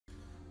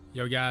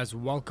Yo guys,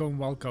 welcome.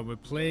 We're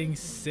playing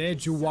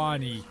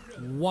Sejuani.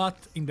 What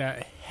in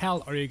the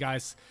hell are you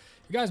guys?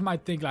 You guys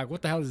might think like,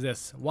 what the hell is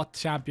this? What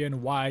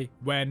champion? Why?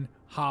 When?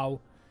 How?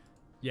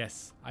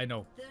 Yes, I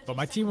know. But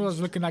my team was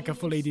looking like a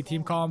full AD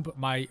team comp.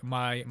 My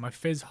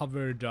Fizz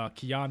hovered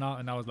Kiana,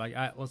 and I was like,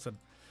 listen,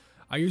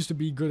 I used to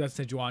be good at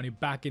Sejuani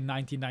back in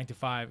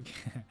 1995.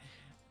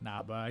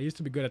 Nah, but I used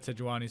to be good at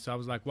Sejuani, so I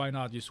was like, why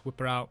not just whip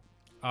her out?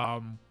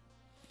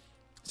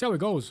 See how it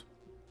goes.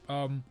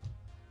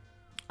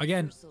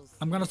 Again,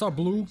 I'm gonna start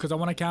blue because I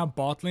want to camp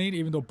bot lane,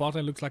 even though bot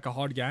lane looks like a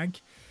hard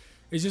gank.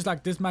 It's just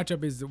like this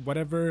matchup is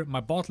whatever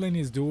my bot lane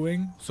is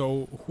doing.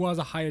 So who has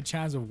a higher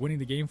chance of winning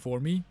the game for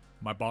me?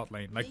 My bot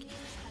lane. Like,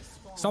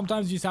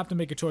 sometimes you just have to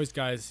make a choice,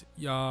 guys.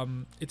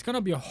 It's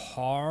gonna be a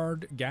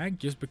hard gank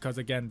just because,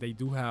 again, they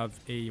do have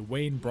a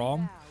Wayne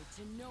Braum.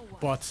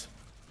 But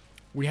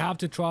we have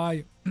to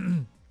try.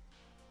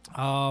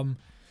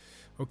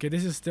 Okay,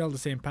 this is still the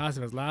same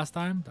passive as last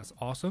time. That's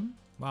awesome.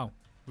 Wow,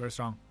 very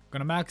strong.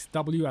 Gonna max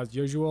W as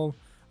usual.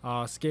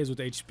 Scales with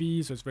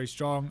HP, so it's very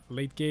strong.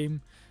 Late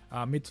game,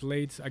 mid to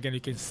late. Again, you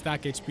can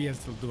stack HP and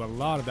still do a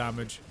lot of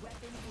damage.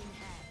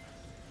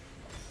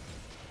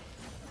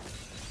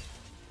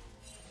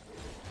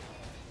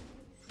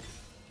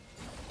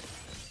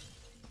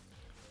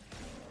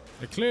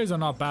 The clears are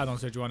not bad on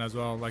Sejuani as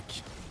well. Like,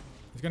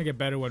 it's gonna get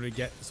better when we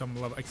get some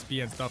level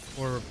XP and stuff,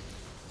 or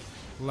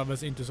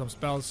levels into some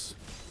spells.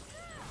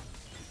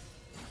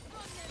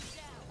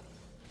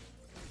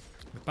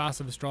 The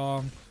passive is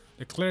strong.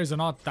 The clears are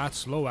not that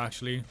slow,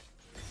 actually.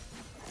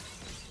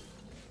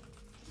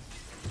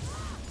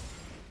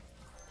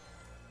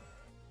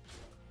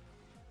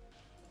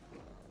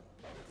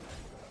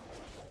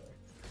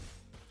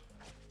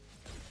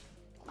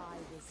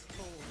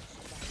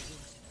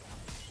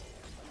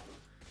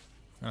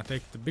 Gonna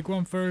take the big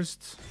one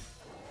first.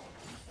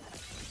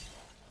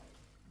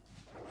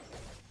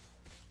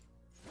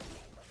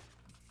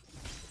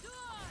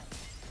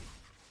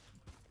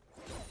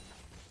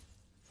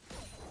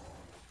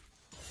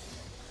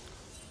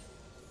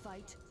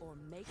 Or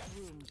make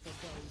room for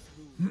those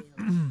who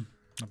will.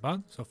 Not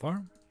bad so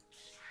far.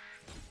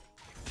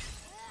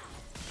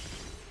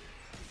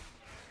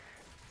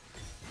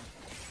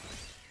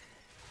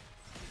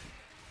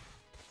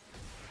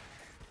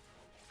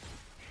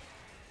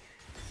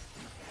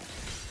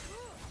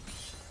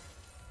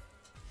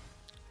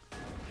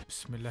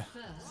 Bismillah.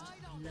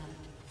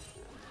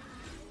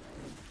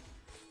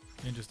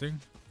 Interesting.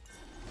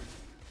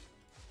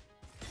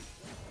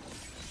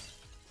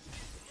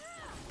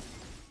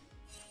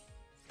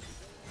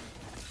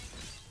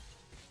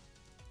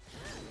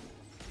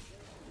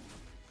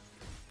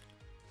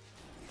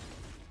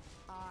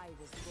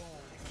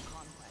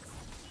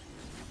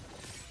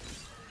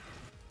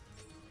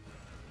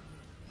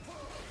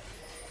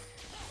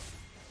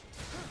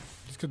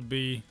 This could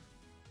be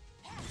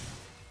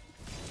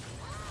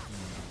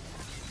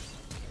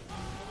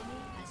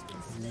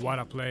what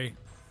a play.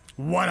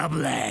 What a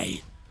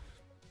play.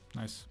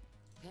 Nice.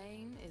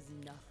 Pain is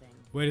nothing.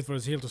 Waited for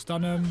his heal to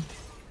stun him.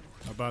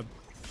 Not bad.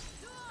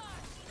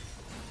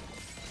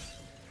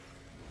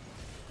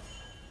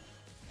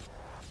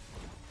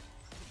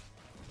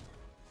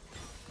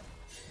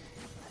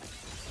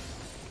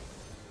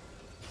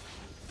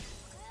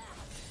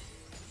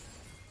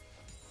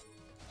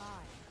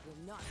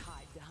 Not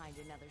hide behind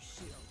another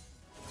shield.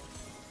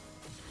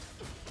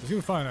 This will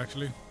be fine,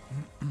 actually.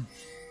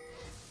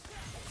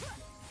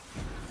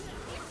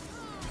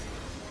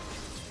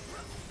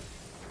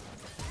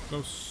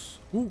 Close.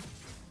 Ooh.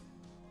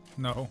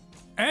 No.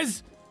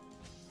 Ez!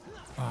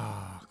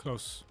 Ah,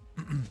 close.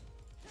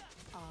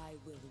 I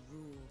will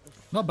rule the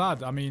Not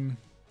bad. I mean,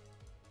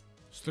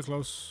 still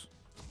close.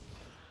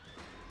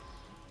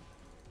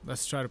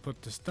 Let's try to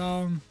put this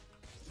down.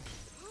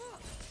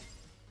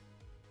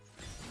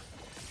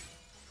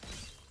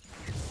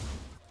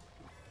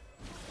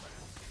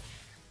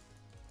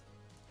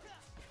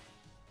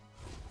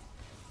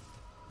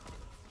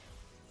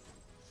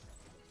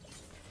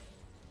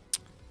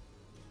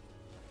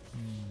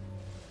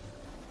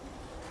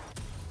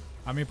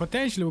 I mean,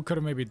 potentially we could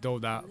have maybe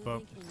done that, but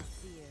living in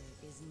fear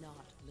is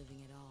not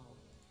living at all.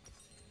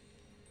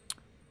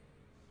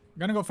 I'm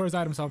gonna go first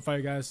item sound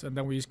fire, guys, and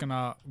then we're just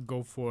gonna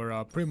go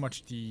for pretty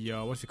much the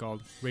what's it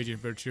called,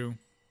 Radiant Virtue.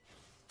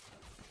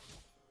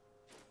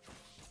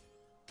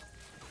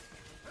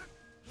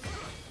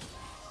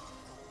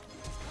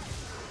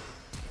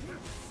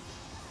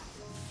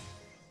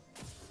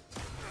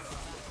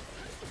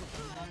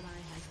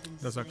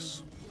 That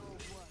sucks.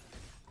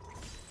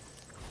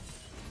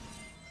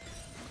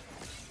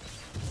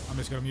 I'm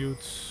just gonna mute.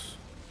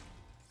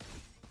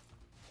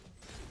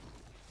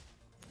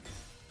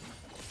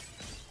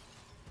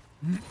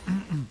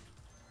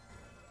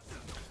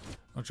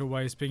 Not sure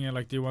why he's pinging.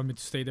 Like, do you want me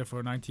to stay there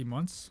for 19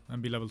 months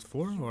and be level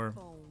 4, or?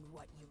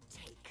 What you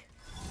take.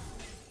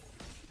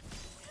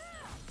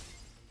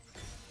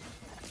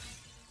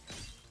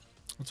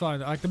 That's why,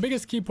 like, the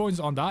biggest key points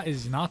on that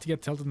is not to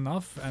get tilted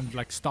enough and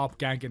like stop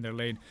ganking their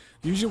lane.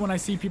 Usually when I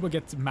see people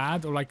get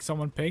mad or like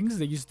someone pings,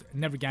 they just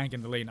never gank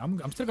in the lane.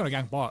 I'm still gonna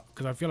gank bot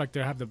because I feel like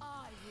they have the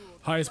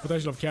highest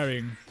potential of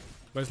carrying.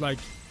 But it's like,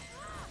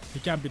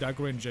 he can't be that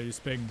cringe that you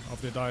ping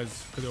after they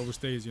dies because it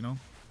overstays, you know?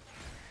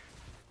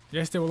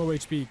 Yes, they were low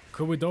HP.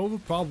 Could we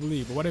dove?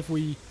 Probably. But what if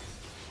we...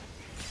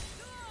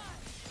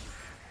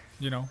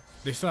 You know,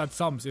 they still had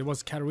some. So it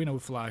was Katarina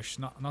with flash,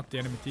 not the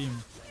enemy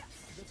team.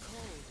 The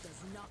cold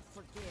does not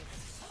forgive.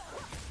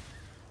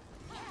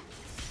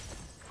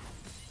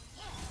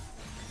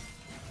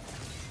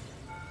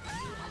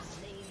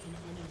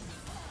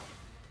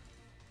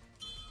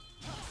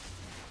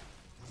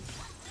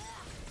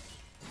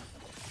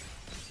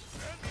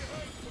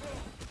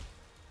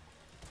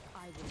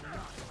 I will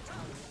not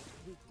tolerate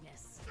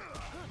weakness.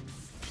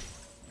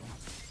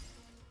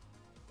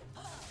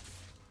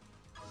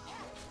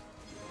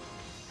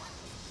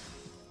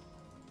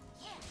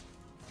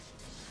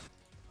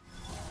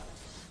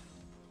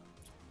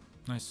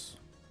 Nice.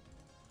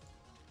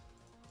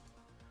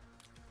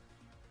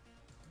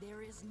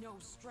 There is no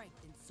strength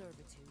in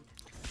servitude.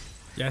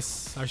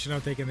 Yes, I should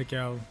have taken the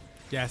kill.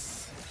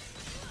 Yes.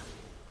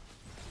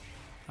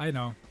 I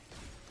know.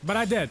 But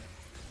I did.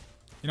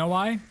 You know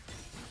why?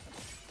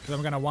 Because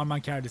I'm gonna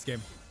one-man carry this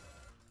game.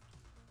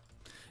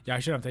 Yeah, I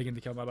should have taken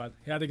the kill, my bad.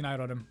 He had Ignite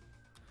on him.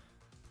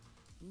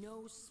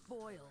 No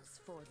spoils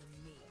for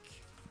the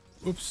meek.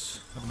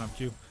 Oops, I don't have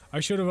Q. I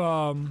should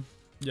have,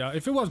 yeah,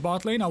 if it was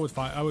bot lane, I would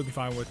be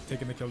fine with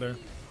taking the kill there.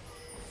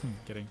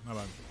 Kidding, my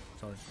bad.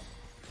 Sorry.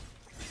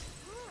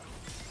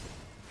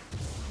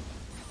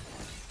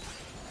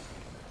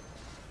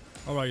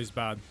 Alright, he's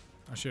bad.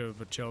 I should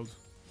have chilled.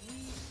 We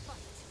fight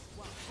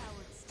while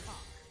cowards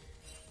talk.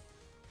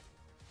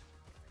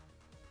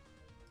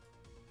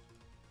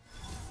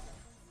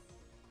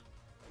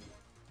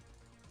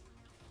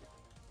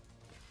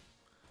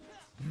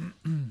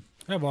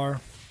 Hey,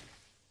 bar.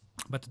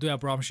 But do have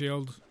Braum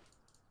shield.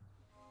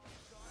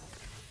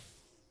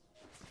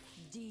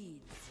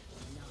 Deeds,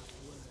 not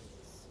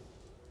words.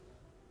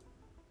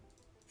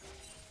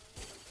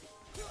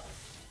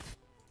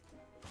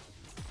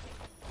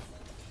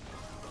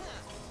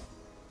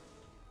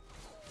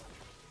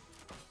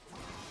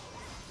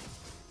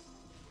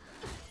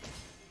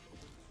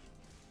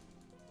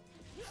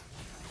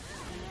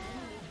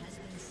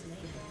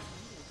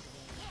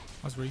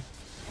 That's free.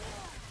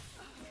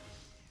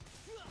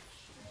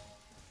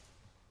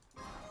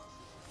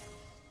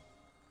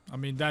 I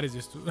mean, that is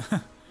just...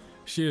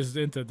 she is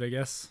into it, I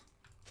guess.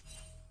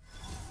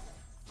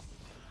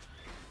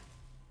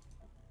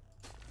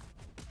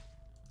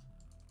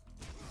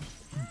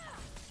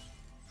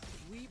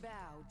 We bow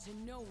to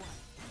no one.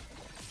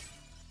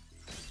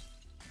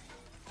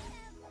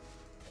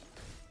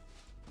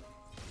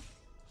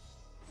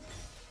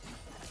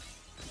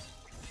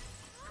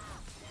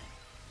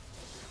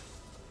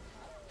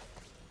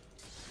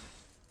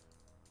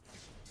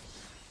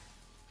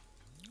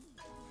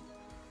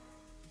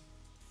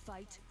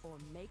 Fight or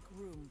make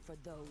room for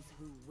those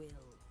who will.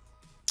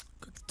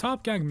 Could the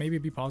top gank maybe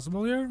be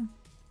possible here?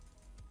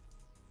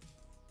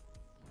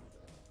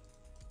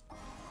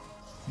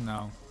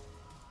 No.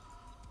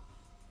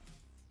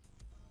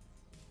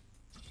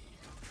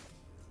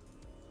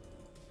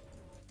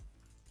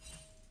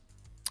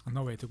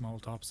 No way, I took my whole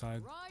top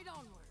side. Ride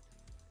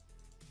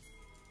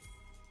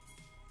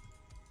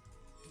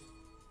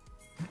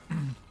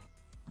onward.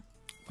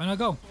 Why not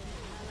go?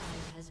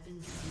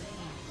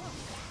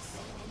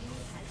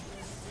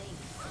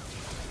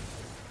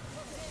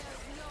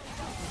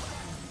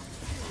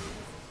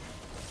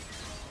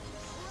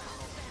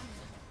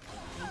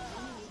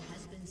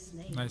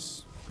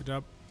 Nice. Good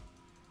job.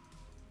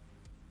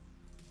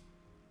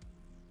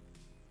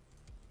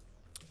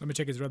 Let me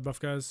check his red buff,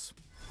 guys.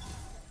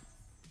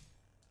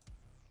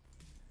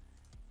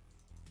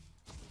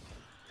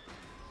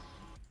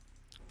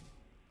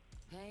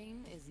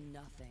 Pain is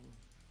nothing.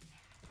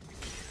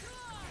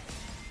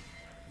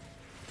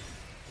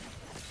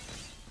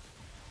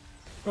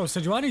 Bro,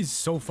 Sejuani is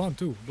so fun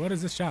too. What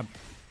is this champ?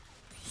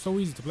 So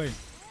easy to play.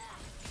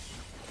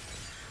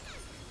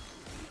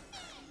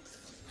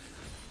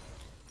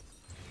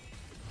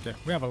 Okay,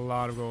 we have a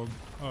lot of gold.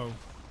 Oh.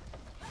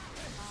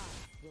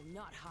 Will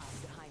not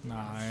hide behind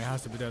Nah, it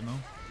has to be dead, no?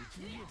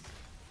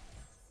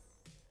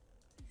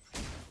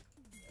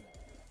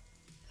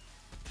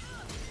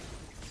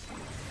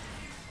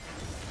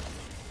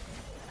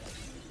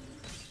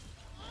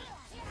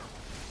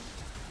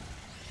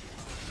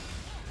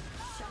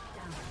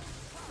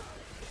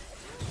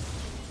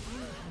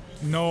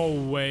 No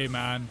way,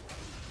 man.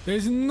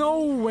 There's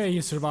no way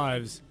he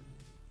survives.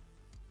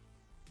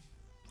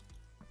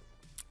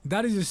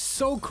 That is just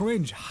so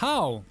cringe.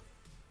 How?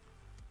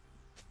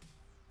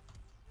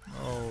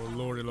 Oh,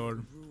 lordy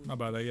lord. My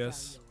bad, I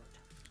guess.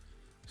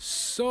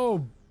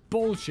 So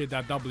bullshit,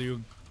 that W.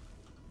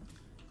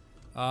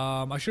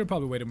 I should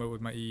probably wait a minute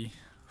with my E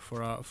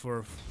for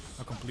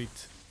a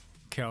complete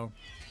kill.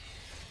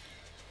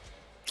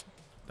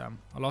 Damn,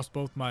 I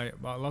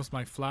lost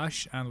my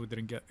flash, and we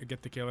didn't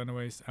get the kill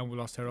anyways, and we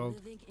lost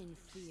Herald.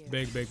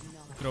 Big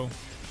throw.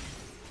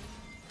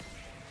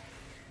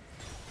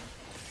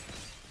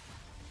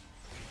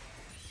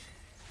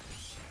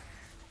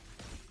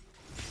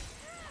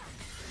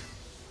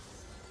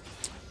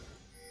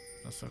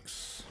 That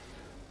sucks.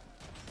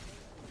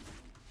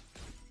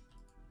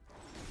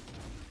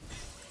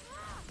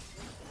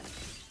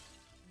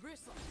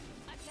 Bristle,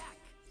 attack.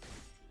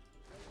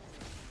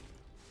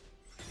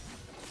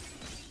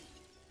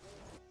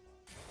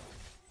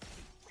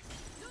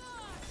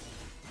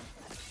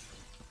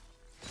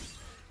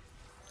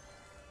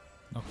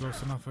 Not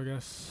close enough, I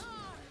guess.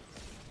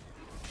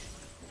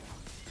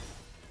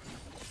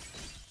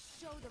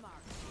 Show the mark.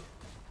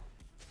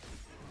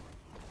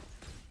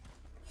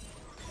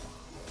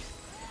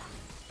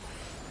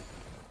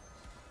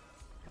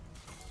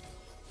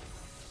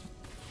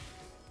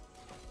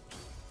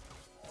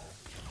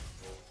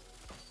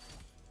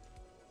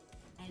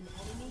 An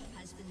enemy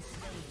has been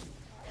slain.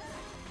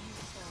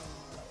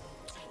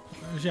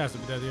 She has to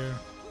be dead here.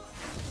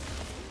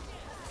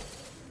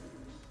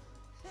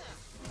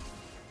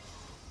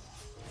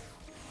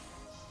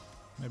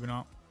 Maybe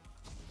not.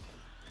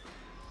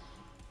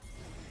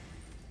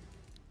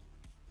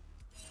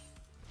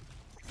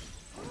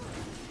 The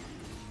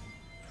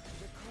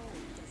cold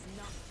does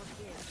not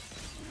forgive.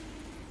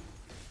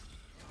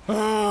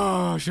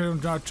 Oh, I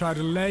should have tried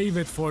to leave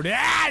it for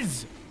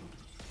this!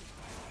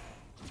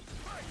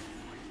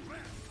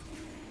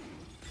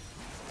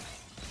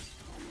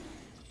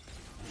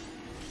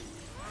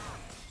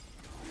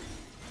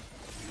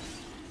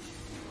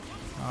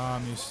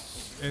 I'm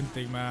just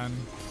ending, man.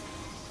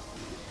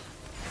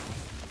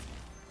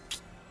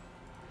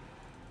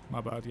 My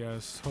bad,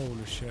 guys.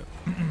 Holy shit.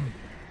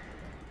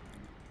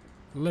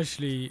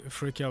 Literally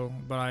free kill,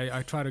 but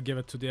I try to give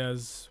it to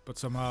Theese, but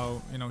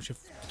somehow, you know, she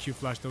Q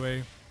flashed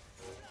away.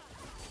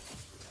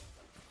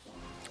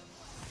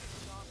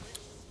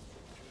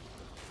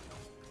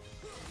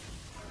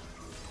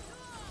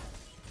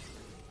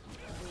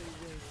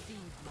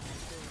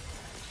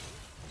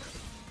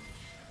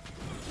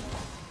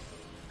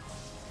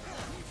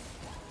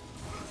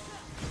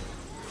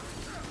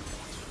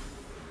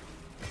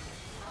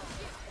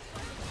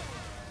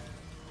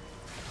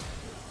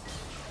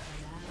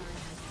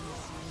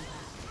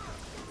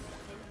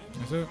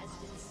 That's it.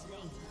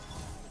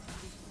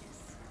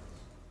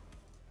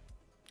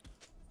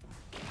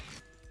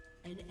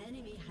 An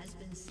enemy has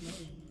been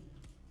slain.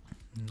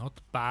 Not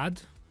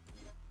bad.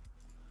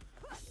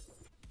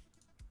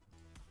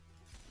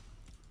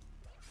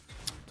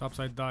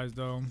 Topside dies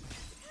though.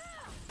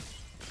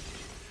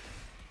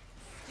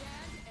 Stand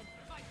and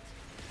fight.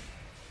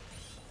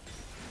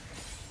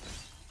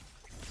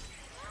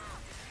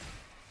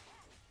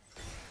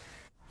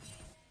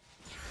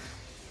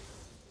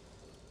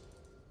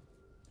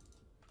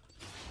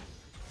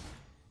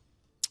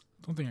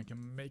 Don't think I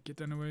can make it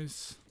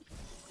anyways.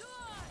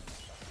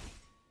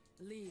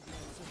 Leave no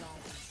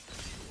survivors.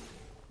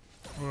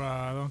 Or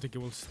I don't think it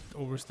will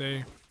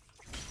overstay.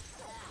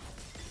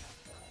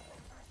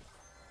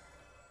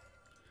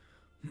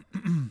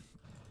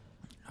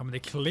 I mean, the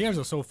clears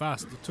are so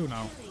fast too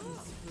now.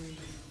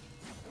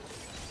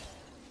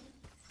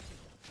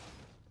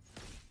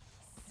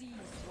 Seize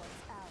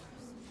what's ours.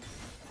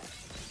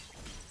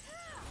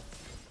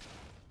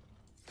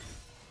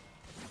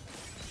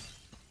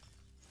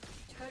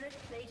 Turret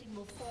plating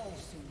will fall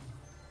soon.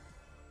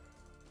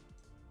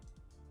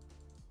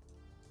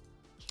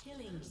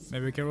 Killing spree.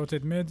 Maybe we can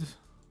rotate mid. There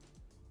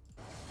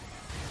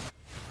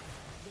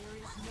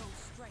is no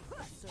strength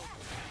in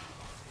service.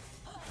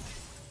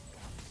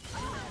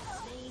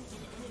 Slain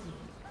an enemy.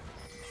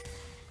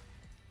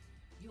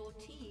 Your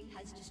team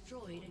has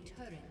destroyed a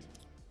turret.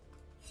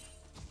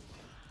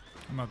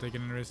 I'm not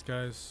taking any risk,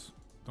 guys.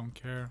 Don't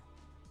care.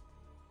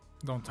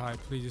 Don't type,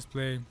 please just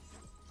play.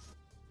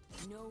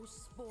 No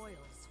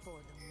spoils for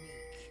the meek.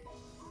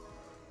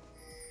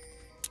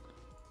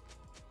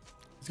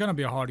 It's gonna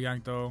be a hard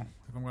gank though,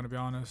 if I'm gonna be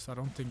honest. I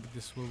don't think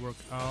this will work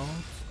out.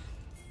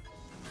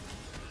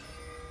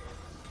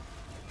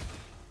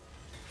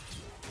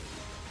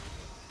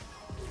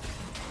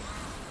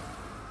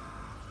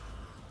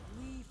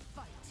 We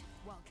fight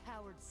while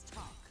cowards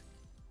talk.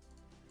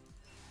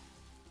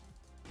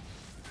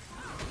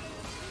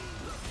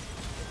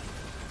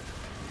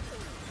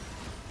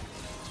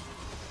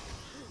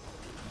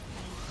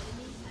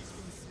 Enemy has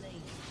been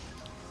slain.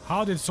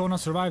 How did Sona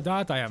survive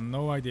that? I have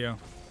no idea.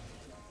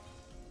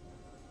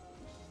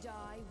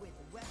 Die with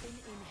weapon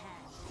in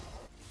hand.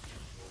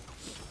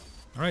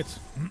 Alright.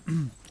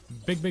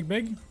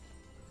 Big.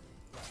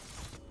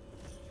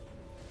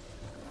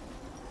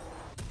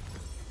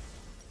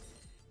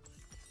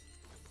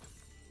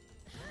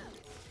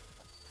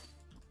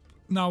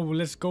 Now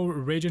let's go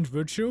Radiant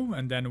Virtue,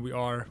 and then we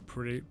are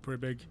pretty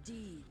big.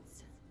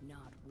 Deeds,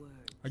 not words.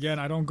 Again,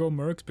 I don't go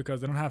Mercs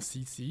because they don't have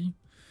CC.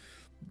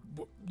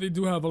 But they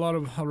do have a lot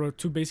of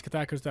two basic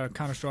attackers that are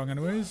kind of strong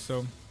anyways,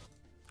 so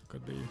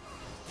could be.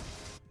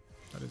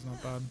 That is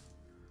not bad.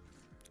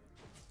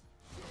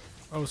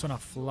 Oh, it's on a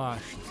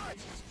flash.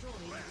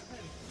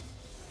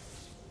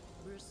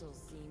 Bristle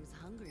seems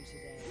hungry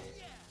today.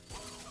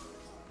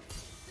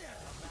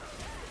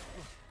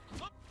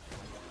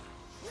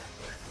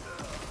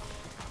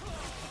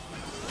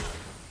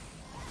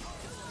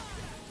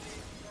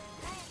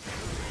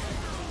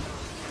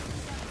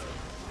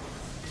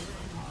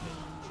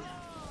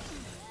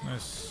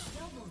 Nice.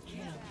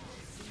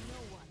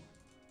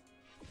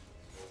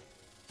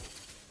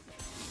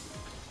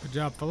 Good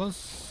job,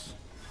 fellas.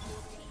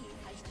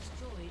 Has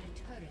destroyed a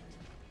turret.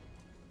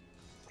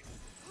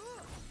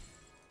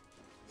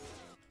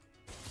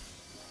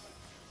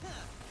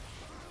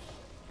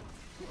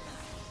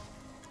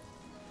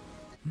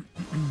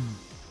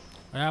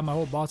 I have my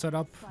whole bot set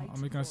up. I'm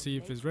just gonna see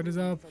if his red is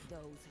up. For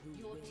those who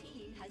Your will.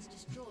 team has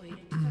destroyed a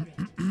turret.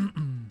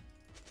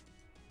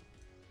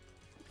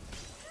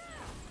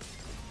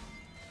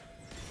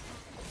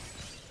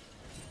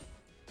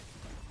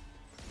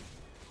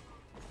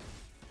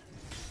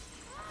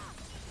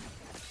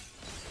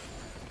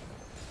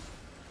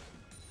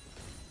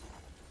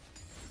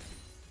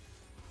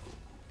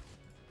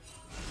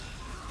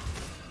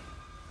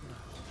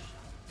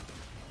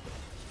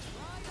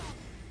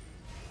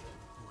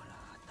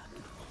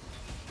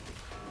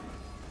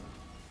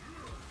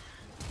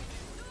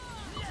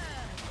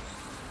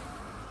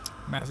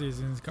 Massey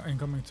is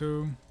incoming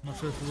too. Not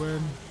sure if we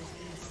win.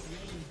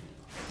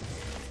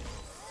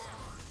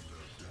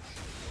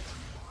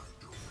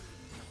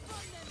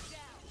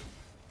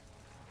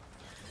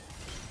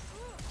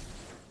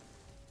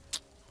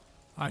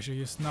 I should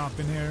just snap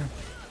in here.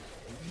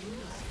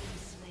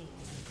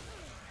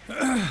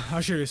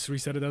 I should just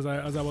reset it as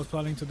I was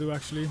planning to do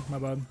actually. My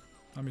bad.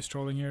 I'm just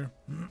trolling here.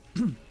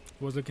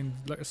 Was looking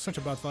like such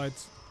a bad fight.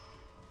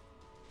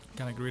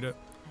 Can't agree with it.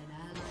 An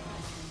ally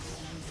has been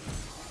slain.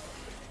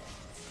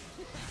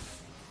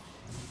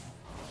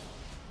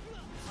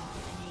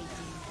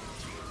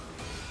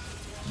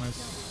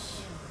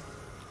 Nice.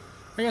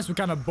 I guess we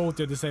kind of both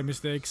did the same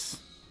mistakes.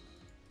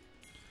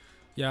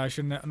 Yeah, I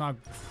should not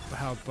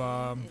help.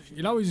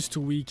 Illaoi is just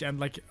too weak, and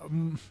like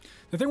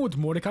the thing with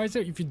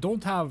Mordekaiser, if you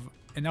don't have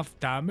enough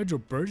damage or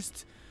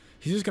burst,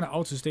 he's just gonna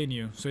out-sustain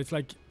you. So it's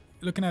like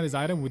looking at his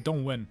item, we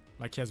don't win.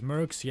 Like he has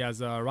Mercs, he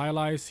has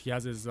Rylai's, he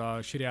has his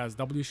shitty ass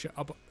W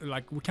up.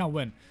 Like we can't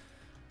win.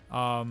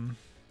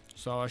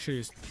 So I should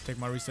just take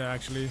my reset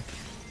actually.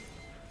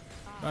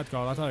 Bad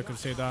call. I thought I could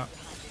say that.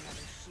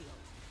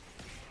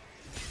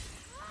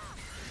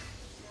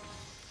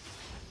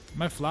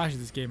 My flash in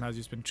this game has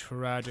just been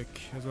tragic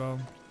as well.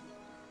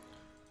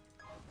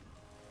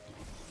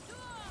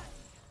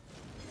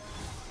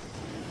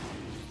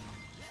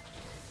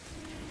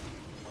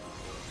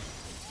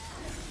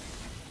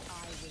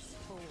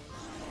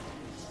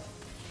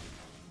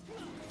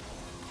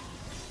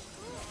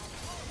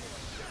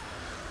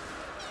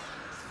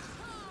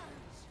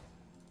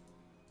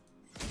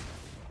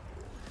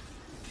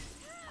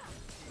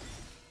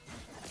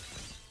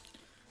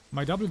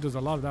 My W does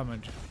a lot of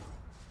damage.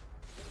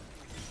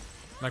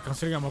 Like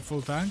considering I'm a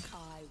full tank.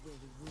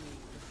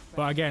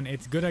 But again,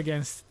 it's good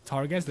against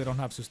targets that don't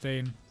have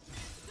sustain.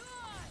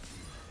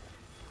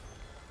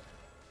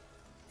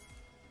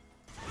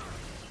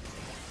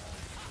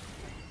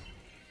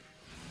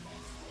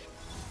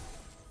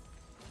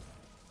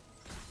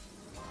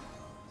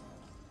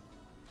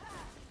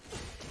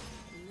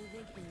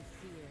 Living in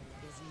fear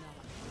is not.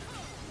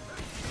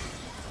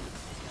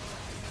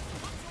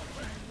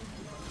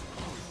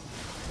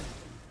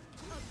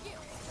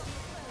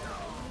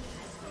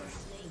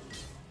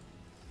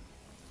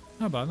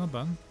 Not bad, not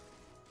bad.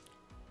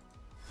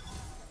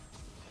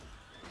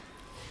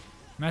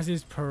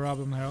 Massey's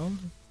problem held.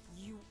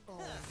 You own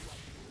what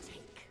you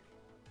take.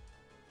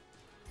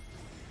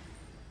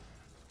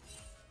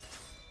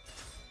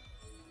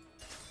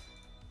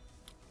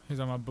 He's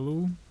on my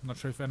blue. Not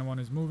sure if anyone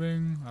is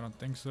moving. I don't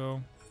think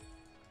so.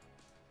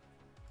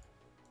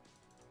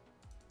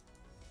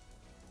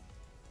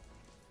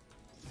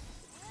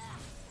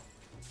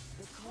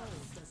 The cold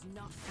does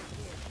not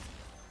forgive.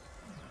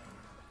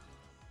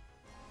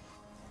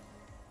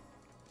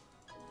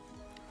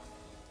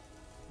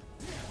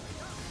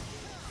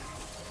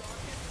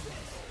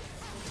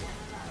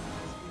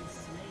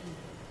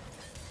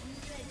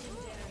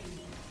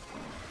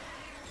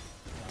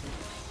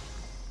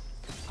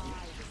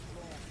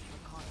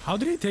 How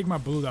did he take my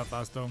blue that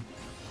fast though?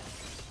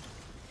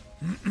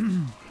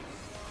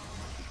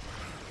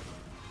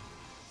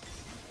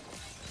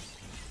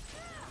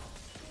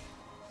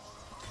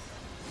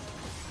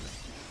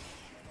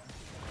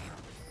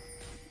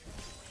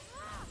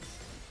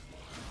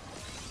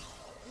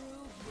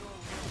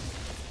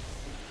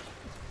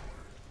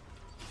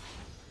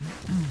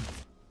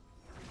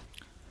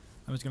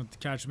 I'm just gonna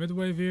catch mid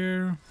wave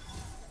here.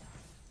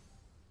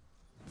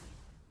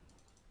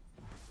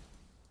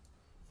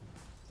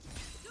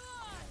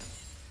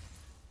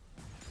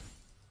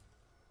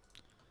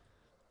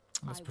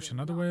 Let's push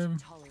another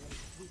wave.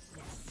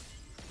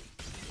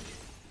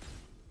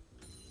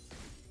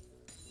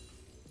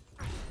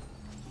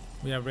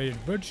 We have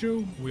Radiant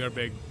Virtue. We are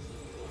big.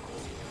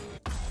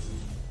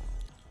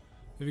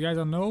 If you guys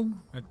don't know,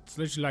 it's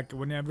literally like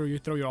whenever you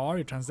throw your R,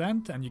 you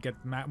transcend and you get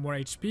more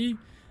HP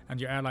and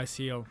your allies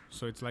heal.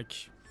 So it's like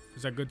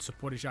it's a good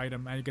supportish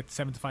item, and you get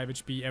 75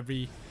 HP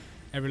every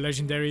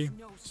legendary.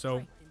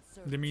 So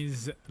that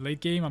means late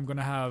game I'm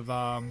gonna have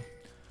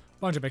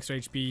bunch of extra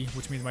HP,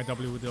 which means my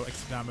W will do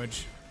extra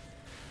damage.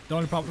 The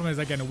only problem is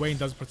again Wayne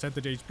does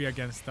percentage HP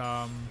against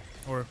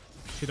or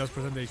he does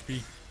percentage HP.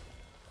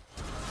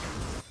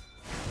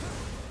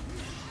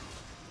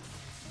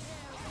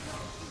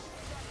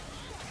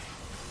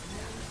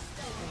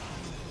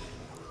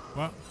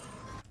 What?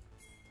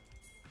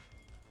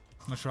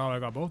 Not sure how I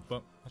got both,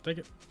 but I'll take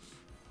it.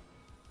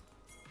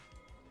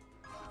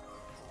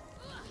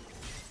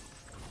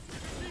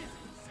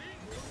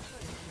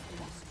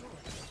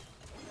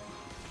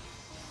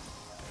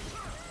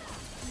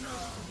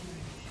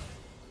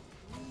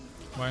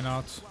 Why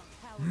not?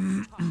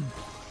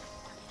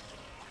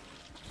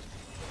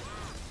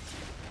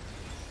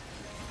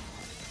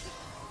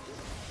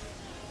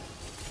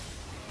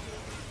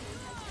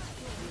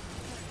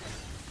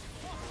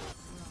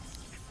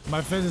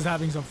 My Fizz is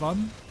having some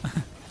fun. It's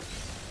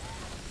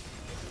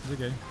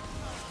okay.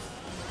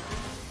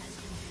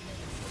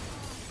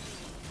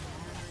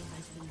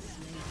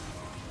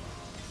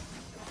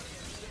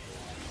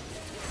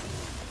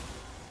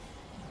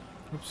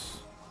 Oops.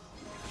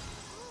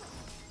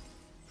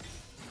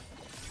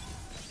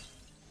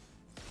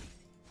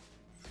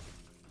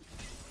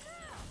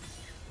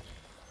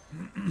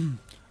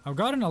 I've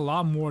gotten a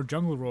lot more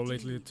jungle role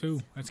lately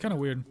too. It's kind of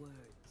weird.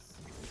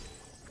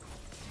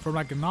 From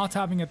like not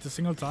having it a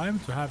single time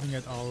to having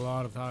it a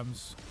lot of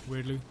times,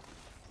 weirdly.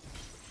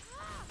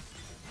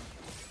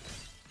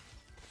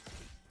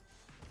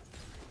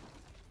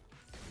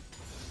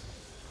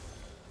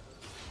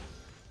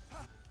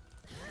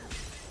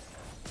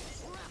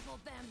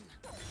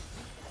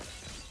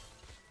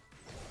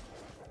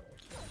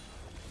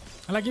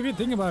 And like if you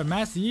think about it,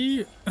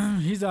 Massey,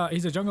 he's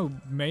a jungle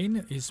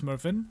main. He's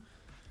smurfing.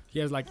 He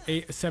has like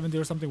 70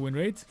 or something win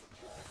rate.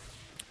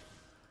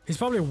 He's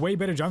probably a way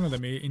better jungle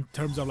than me in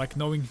terms of like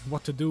knowing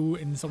what to do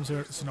in some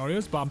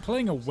scenarios, but I'm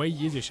playing a way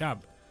easier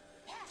champ.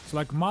 So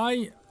like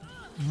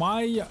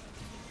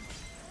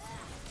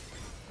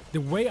the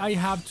way I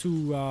have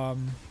to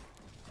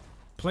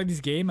play this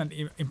game and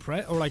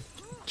impress, or like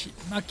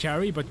not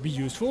carry but be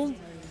useful,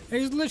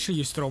 is literally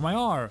just throw my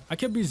R. I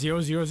could be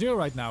 0-0-0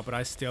 right now, but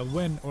I still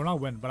win, or not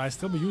win, but I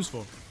still be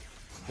useful.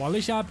 While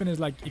this champion is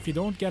like, if you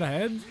don't get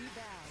ahead,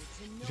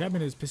 the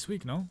champion is piss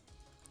weak, no?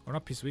 Or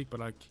not piss weak,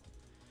 but like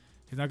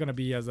he's not gonna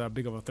be as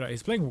big of a threat.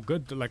 He's playing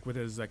good, like with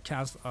his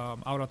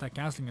auto attack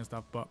canceling and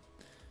stuff, but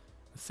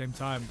at the same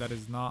time, that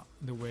is not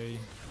the way.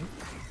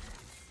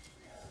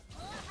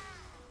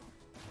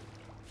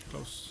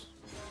 Close.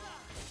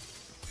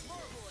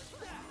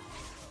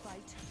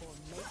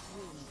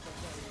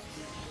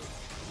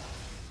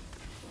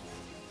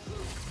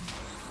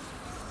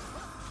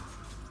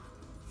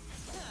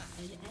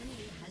 An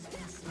enemy has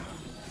been slain.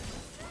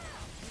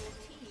 Your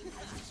team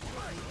has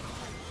destroyed.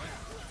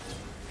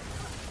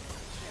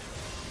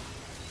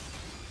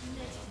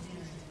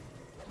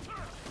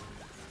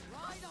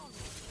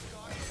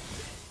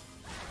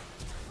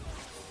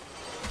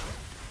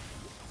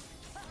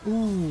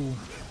 Ooh.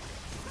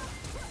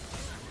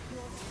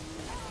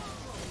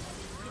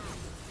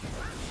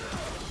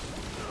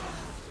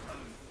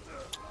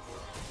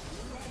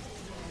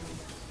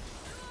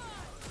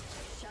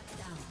 Shut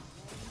down.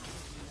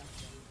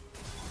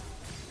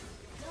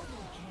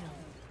 Double kill.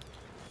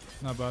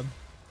 Not bad.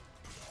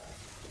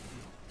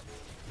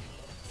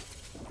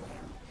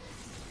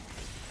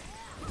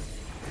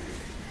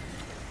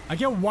 I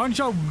get one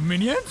shot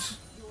minions?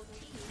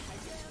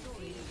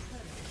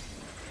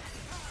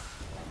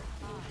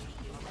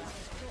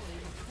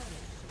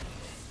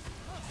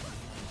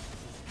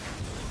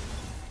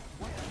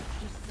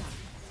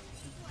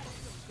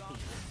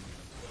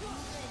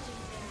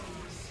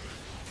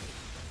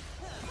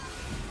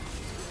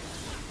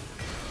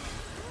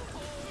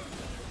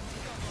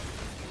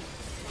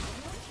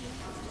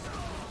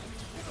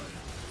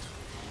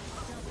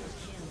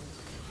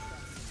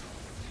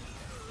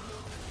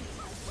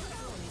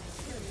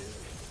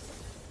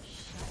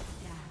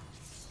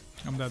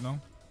 I'm dead now.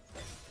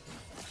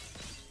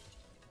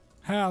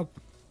 Help!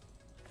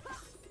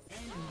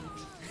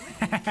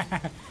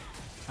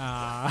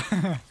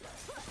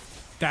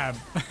 Damn.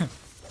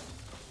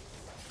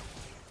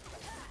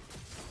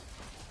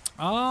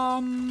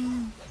 I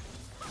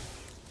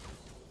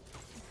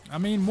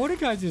mean,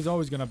 Mordecai is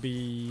always gonna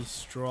be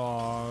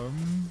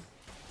strong.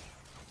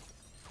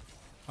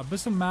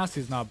 Abyssal Mask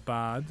is not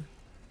bad.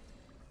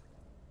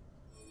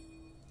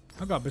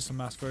 I'll go Abyssal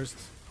Mask first.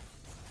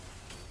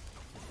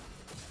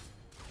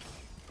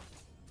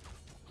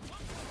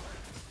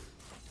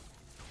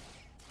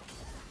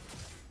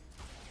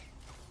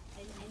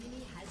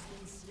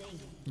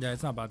 Yeah,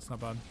 it's not bad, it's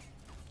not bad.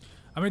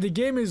 I mean, the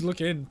game is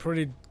looking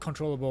pretty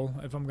controllable,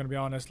 if I'm gonna be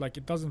honest. Like,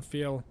 it doesn't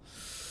feel...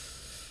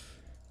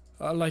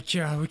 like,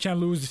 yeah, we can't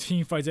lose the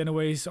team fights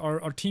anyways.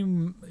 Our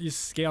team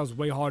scales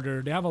way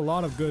harder. They have a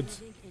lot of good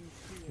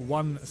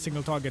one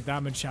single target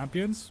damage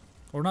champions.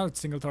 or not a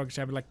single target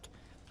champion. Like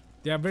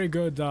they are very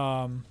good.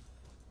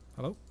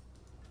 Hello.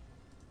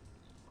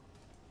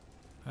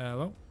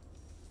 Hello.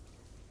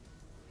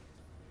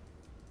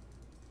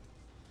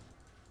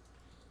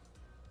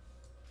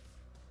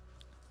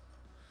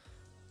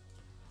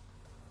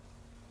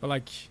 But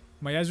like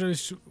my Ezreal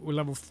is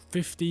level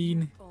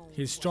 15.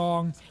 He's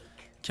strong.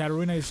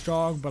 Katarina is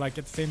strong, but like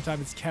at the same time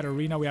it's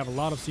Katarina. We have a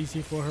lot of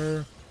CC for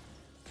her.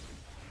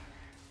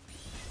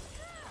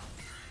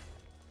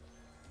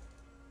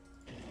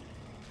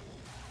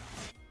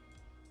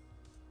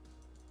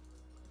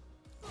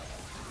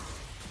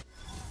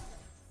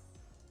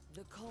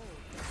 The cold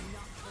is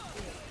not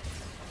forbidden.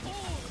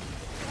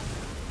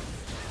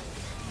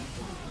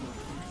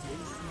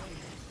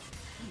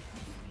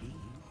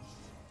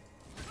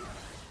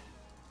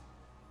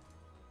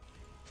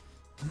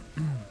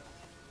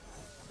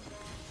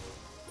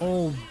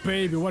 Oh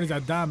baby, what is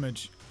that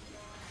damage?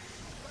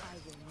 I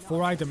will not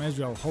 4 item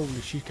Ezreal,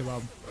 holy shit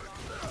kebab.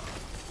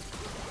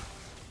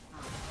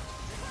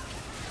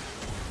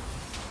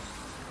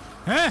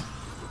 Huh?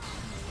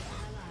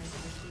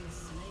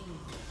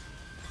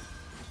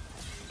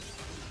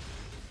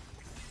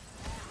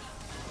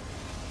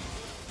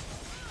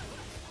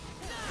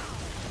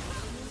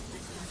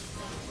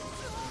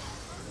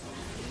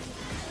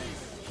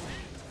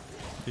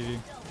 GG.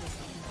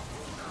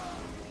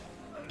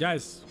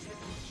 Guys,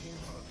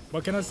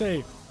 what can I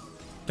say?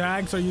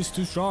 Tanks are used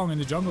too strong in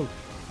the jungle.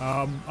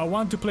 I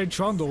want to play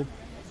Trundle,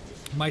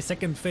 my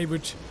second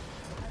favorite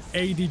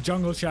AD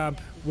jungle champ,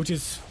 which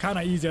is kind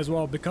of easy as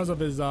well because of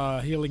his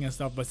healing and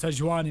stuff. But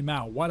Sejuani,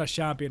 man, what a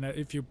champion!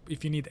 If you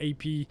need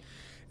AP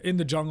in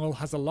the jungle,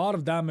 has a lot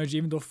of damage,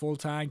 even though full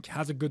tank,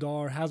 has a good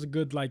R, has a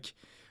good like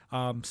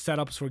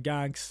setups for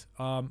ganks.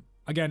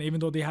 Again, even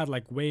though they had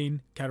like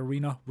Wayne,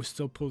 Katarina, we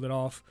still pulled it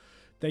off.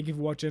 Thank you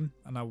for watching,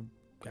 and I'll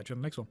catch you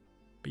on the next one.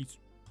 Peace.